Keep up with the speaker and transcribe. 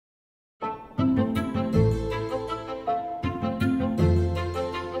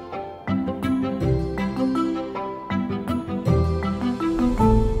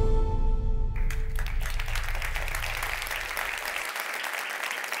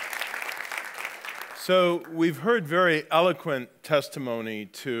So we've heard very eloquent testimony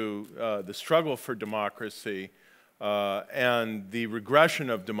to the struggle for democracy and the regression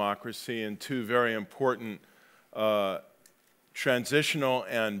of democracy in two very important transitional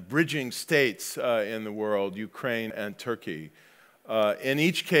and bridging states in the world, Ukraine and Turkey. In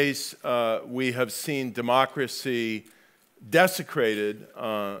each case, we have seen democracy desecrated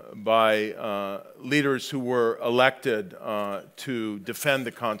by leaders who were elected to defend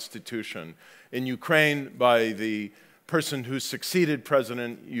the Constitution. In Ukraine, by the person who succeeded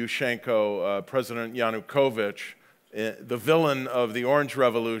President Yushchenko, President Yanukovych, the villain of the Orange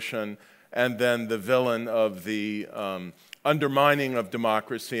Revolution, and then the villain of the undermining of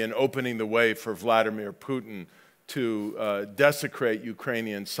democracy and opening the way for Vladimir Putin to desecrate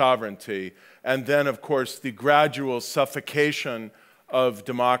Ukrainian sovereignty. And then, of course, the gradual suffocation of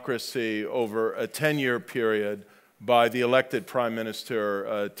democracy over a 10-year period by the elected Prime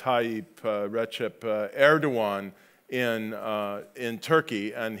Minister Tayyip Recep Erdogan in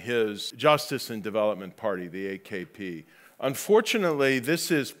Turkey and his Justice and Development Party, the AKP. Unfortunately,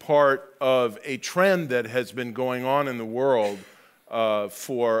 this is part of a trend that has been going on in the world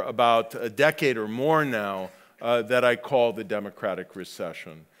for about a decade or more now that I call the democratic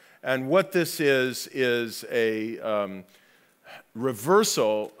recession. And what this is a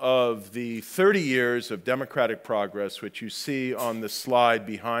reversal of the 30 years of democratic progress, which you see on the slide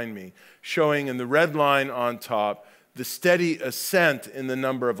behind me, showing in the red line on top the steady ascent in the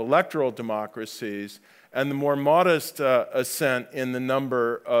number of electoral democracies and the more modest ascent in the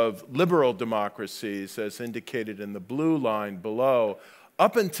number of liberal democracies, as indicated in the blue line below,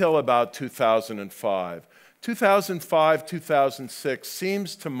 up until about 2005. 2005, 2006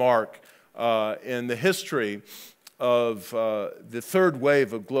 seems to mark in the history of the third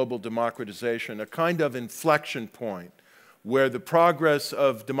wave of global democratization, a kind of inflection point where the progress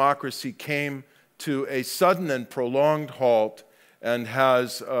of democracy came to a sudden and prolonged halt and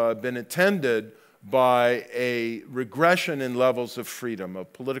has been attended by a regression in levels of freedom,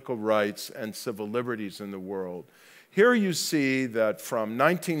 of political rights and civil liberties in the world. Here you see that from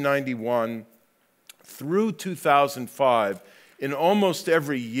 1991 through 2005, in almost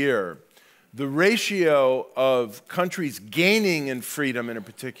every year, the ratio of countries gaining in freedom in a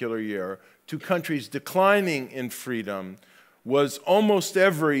particular year to countries declining in freedom was almost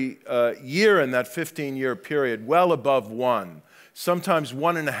every year in that 15-year period well above 1. Sometimes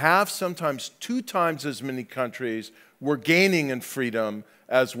 1.5, sometimes 2 times as many countries were gaining in freedom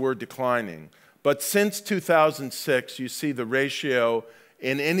as were declining. But since 2006, you see the ratio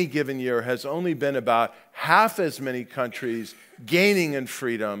in any given year has only been about half as many countries gaining in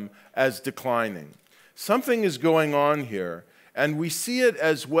freedom as declining. Something is going on here, and we see it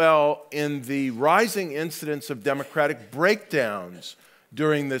as well in the rising incidence of democratic breakdowns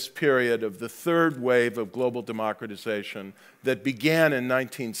during this period of the third wave of global democratization that began in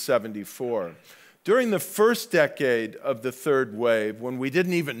 1974. During the first decade of the third wave, when we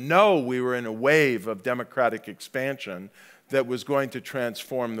didn't even know we were in a wave of democratic expansion that was going to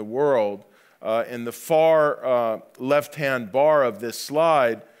transform the world, in the far left-hand bar of this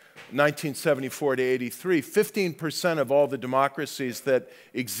slide, 1974 to 83, 15% of all the democracies that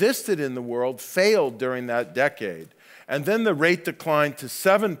existed in the world failed during that decade. And then the rate declined to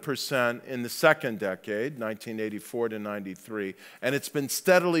 7% in the second decade, 1984 to 93, and it's been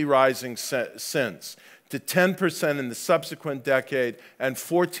steadily rising since, to 10% in the subsequent decade and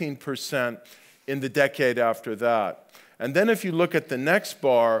 14% in the decade after that. And then if you look at the next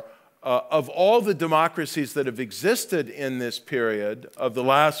bar, of all the democracies that have existed in this period of the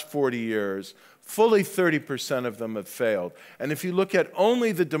last 40 years, fully 30% of them have failed. And if you look at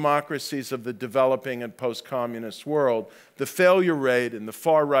only the democracies of the developing and post-communist world, the failure rate in the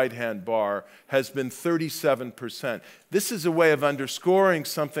far right-hand bar has been 37%. This is a way of underscoring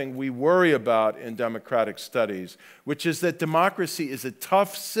something we worry about in democratic studies, which is that democracy is a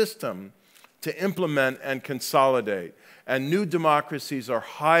tough system to implement and consolidate. And new democracies are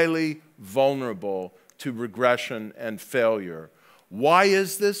highly vulnerable to regression and failure. Why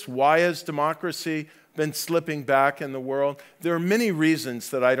is this? Why has democracy been slipping back in the world? There are many reasons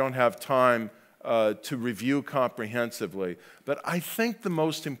that I don't have time to review comprehensively, but I think the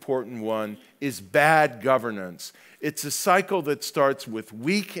most important one is bad governance. It's a cycle that starts with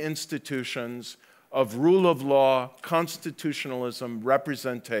weak institutions of rule of law, constitutionalism,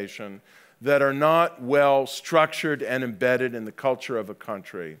 representation, that are not well structured and embedded in the culture of a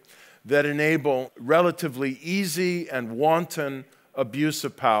country, that enable relatively easy and wanton abuse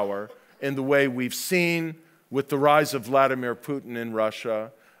of power in the way we've seen with the rise of Vladimir Putin in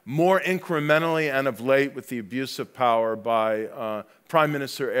Russia, more incrementally and of late with the abuse of power by Prime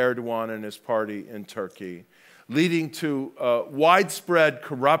Minister Erdogan and his party in Turkey, leading to widespread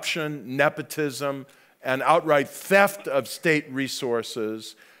corruption, nepotism, and outright theft of state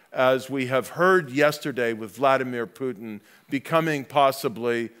resources, as we have heard yesterday with Vladimir Putin becoming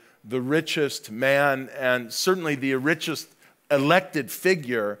possibly the richest man and certainly the richest elected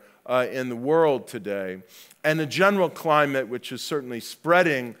figure in the world today, and a general climate which is certainly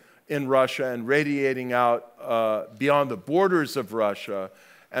spreading in Russia and radiating out beyond the borders of Russia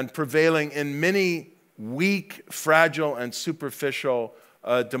and prevailing in many weak, fragile, and superficial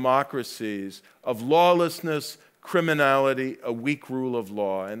democracies of lawlessness, criminality, a weak rule of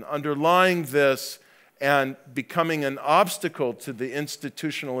law. And underlying this and becoming an obstacle to the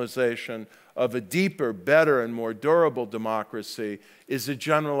institutionalization of a deeper, better, and more durable democracy is a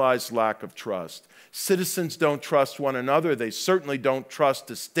generalized lack of trust. Citizens don't trust one another. They certainly don't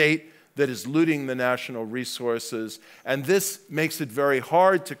trust a state that is looting the national resources. And this makes it very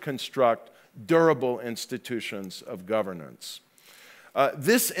hard to construct durable institutions of governance.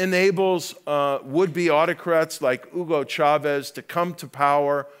 This enables would-be autocrats like Hugo Chavez to come to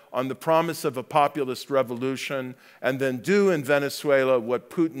power on the promise of a populist revolution and then do in Venezuela what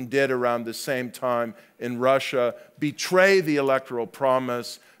Putin did around the same time in Russia, betray the electoral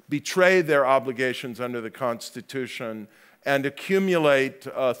promise, betray their obligations under the Constitution, and accumulate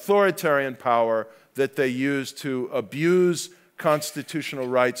authoritarian power that they use to abuse constitutional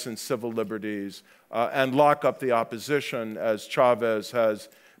rights and civil liberties and lock up the opposition, as Chavez has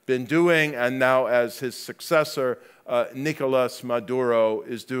been doing, and now as his successor, Nicolas Maduro,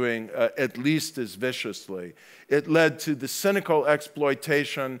 is doing at least as viciously. It led to the cynical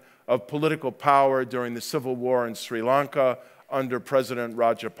exploitation of political power during the civil war in Sri Lanka under President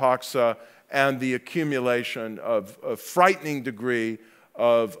Rajapaksa, and the accumulation of a frightening degree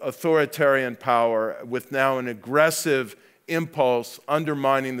of authoritarian power with now an aggressive impulse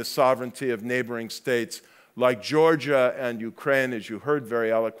undermining the sovereignty of neighboring states like Georgia and Ukraine, as you heard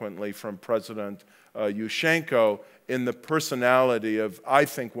very eloquently from President Yushchenko, in the personality of, I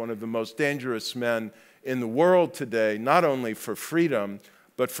think, one of the most dangerous men in the world today, not only for freedom,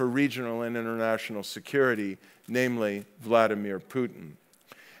 but for regional and international security, namely Vladimir Putin.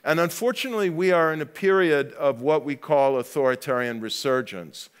 And unfortunately, we are in a period of what we call authoritarian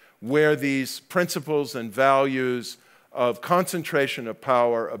resurgence, where these principles and values of concentration of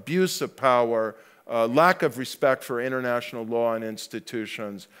power, abuse of power, lack of respect for international law and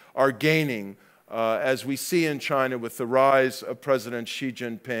institutions are gaining, as we see in China with the rise of President Xi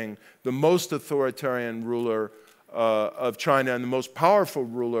Jinping, the most authoritarian ruler of China and the most powerful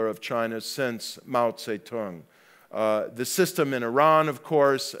ruler of China since Mao Zedong. The system in Iran, of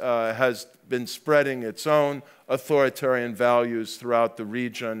course, has been spreading its own authoritarian values throughout the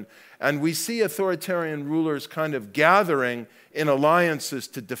region. And we see authoritarian rulers kind of gathering in alliances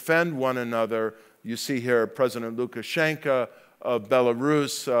to defend one another. You see here President Lukashenko of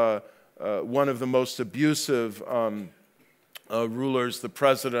Belarus, one of the most abusive rulers, the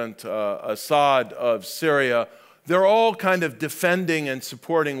President Assad of Syria. They're all kind of defending and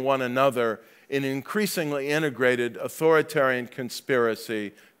supporting one another in an increasingly integrated authoritarian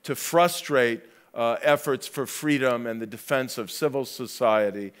conspiracy to frustrate efforts for freedom and the defense of civil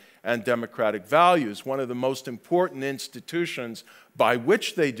society and democratic values. One of the most important institutions by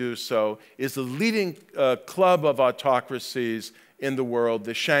which they do so is the leading club of autocracies in the world,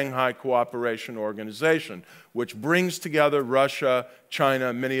 the Shanghai Cooperation Organization, which brings together Russia,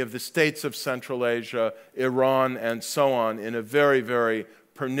 China, many of the states of Central Asia, Iran, and so on in a very, very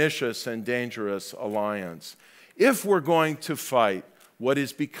pernicious and dangerous alliance. If we're going to fight what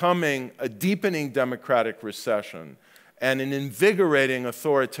is becoming a deepening democratic recession and an invigorating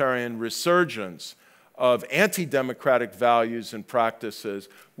authoritarian resurgence of anti-democratic values and practices,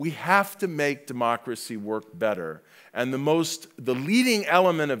 we have to make democracy work better. And the leading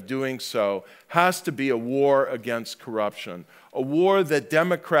element of doing so has to be a war against corruption, a war that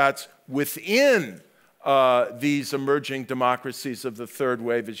Democrats within these emerging democracies of the third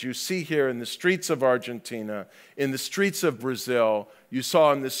wave, as you see here in the streets of Argentina, in the streets of Brazil, you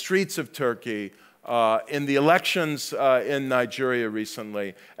saw in the streets of Turkey, in the elections in Nigeria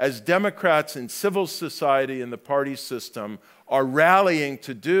recently, as Democrats in civil society and the party system are rallying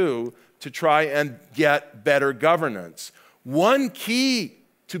to do to try and get better governance. One key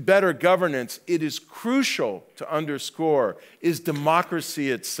to better governance, it is crucial to underscore, is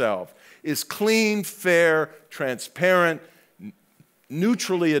democracy itself, is clean, fair, transparent,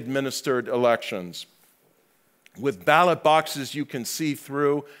 neutrally administered elections with ballot boxes you can see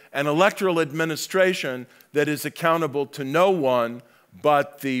through, an electoral administration that is accountable to no one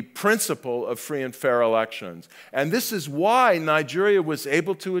but the principle of free and fair elections. And this is why Nigeria was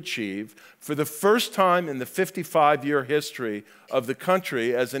able to achieve, for the first time in the 55-year history of the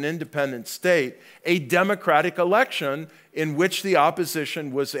country as an independent state, a democratic election in which the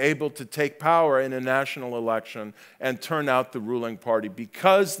opposition was able to take power in a national election and turn out the ruling party,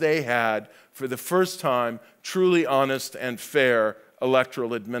 because they had, for the first time, truly honest and fair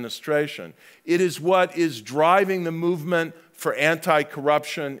electoral administration. It is what is driving the movement for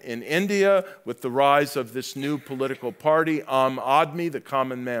anti-corruption in India, with the rise of this new political party, Aam Aadmi, the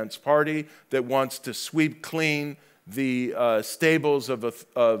common man's party, that wants to sweep clean the stables of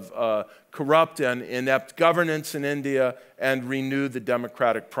corrupt and inept governance in India and renew the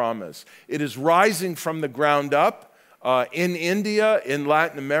democratic promise. It is rising from the ground up in India, in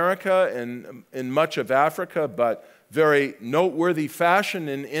Latin America, and in much of Africa, but very noteworthy fashion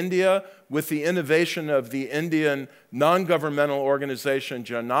in India with the innovation of the Indian non-governmental organization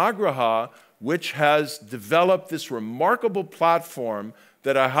Janagraha, which has developed this remarkable platform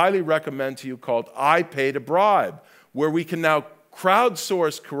that I highly recommend to you called I Paid a Bribe, where we can now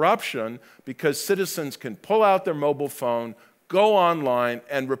crowdsource corruption because citizens can pull out their mobile phone, go online,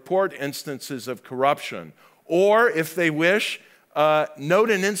 and report instances of corruption. Or, if they wish,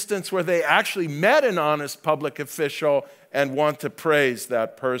 note an instance where they actually met an honest public official and want to praise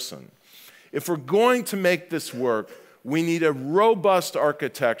that person. If we're going to make this work, we need a robust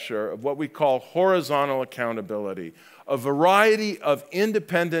architecture of what we call horizontal accountability, a variety of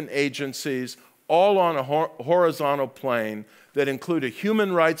independent agencies all on a horizontal plane that include a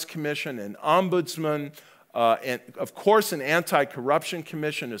Human Rights Commission, an ombudsman, and of course an anti-corruption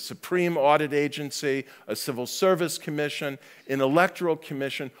commission, a supreme audit agency, a civil service commission, an electoral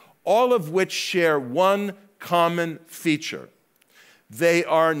commission, all of which share one common feature. They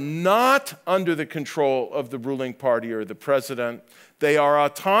are not under the control of the ruling party or the president. They are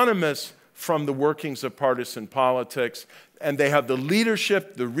autonomous from the workings of partisan politics, and they have the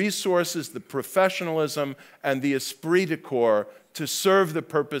leadership, the resources, the professionalism, and the esprit de corps to serve the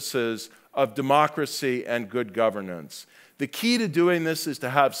purposes of democracy and good governance. The key to doing this is to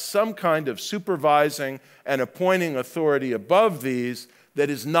have some kind of supervising and appointing authority above these that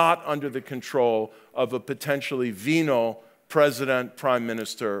is not under the control of a potentially venal president, prime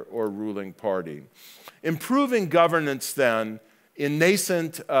minister, or ruling party. Improving governance, then, in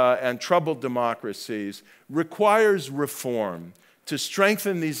nascent and troubled democracies requires reform to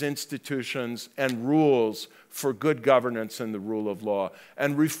strengthen these institutions and rules for good governance and the rule of law.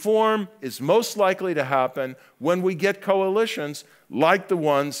 And reform is most likely to happen when we get coalitions like the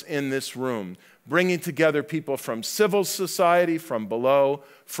ones in this room, bringing together people from civil society, from below,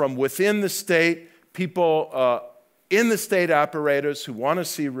 from within the state, people in the state apparatus who want to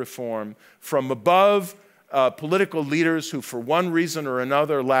see reform, from above, political leaders who for one reason or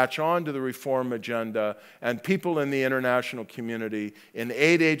another latch on to the reform agenda, and people in the international community, in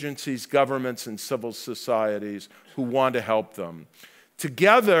aid agencies, governments, and civil societies who want to help them.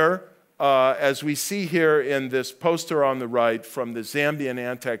 Together, as we see here in this poster on the right from the Zambian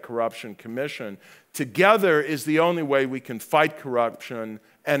Anti-Corruption Commission, together is the only way we can fight corruption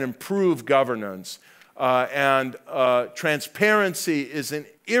and improve governance. Transparency is an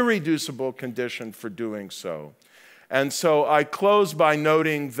irreducible condition for doing so. And so I close by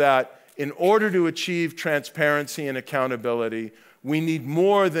noting that in order to achieve transparency and accountability, we need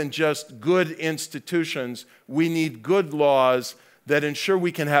more than just good institutions. We need good laws that ensure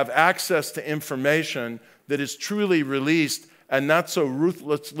we can have access to information that is truly released and not so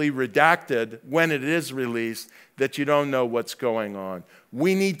ruthlessly redacted when it is released that you don't know what's going on.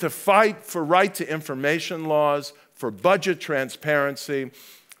 We need to fight for right to information laws, for budget transparency,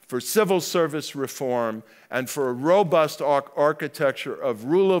 for civil service reform, and for a robust architecture of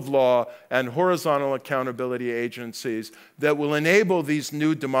rule of law and horizontal accountability agencies that will enable these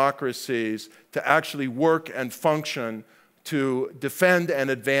new democracies to actually work and function to defend and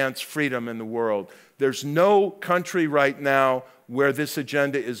advance freedom in the world. There's no country right now where this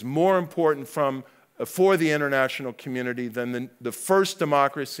agenda is more important for the international community than the first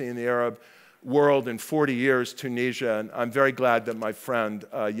democracy in the Arab world in 40 years, Tunisia. And I'm very glad that my friend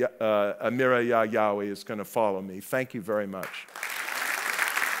Amira Yahyaoui is going to follow me. Thank you very much.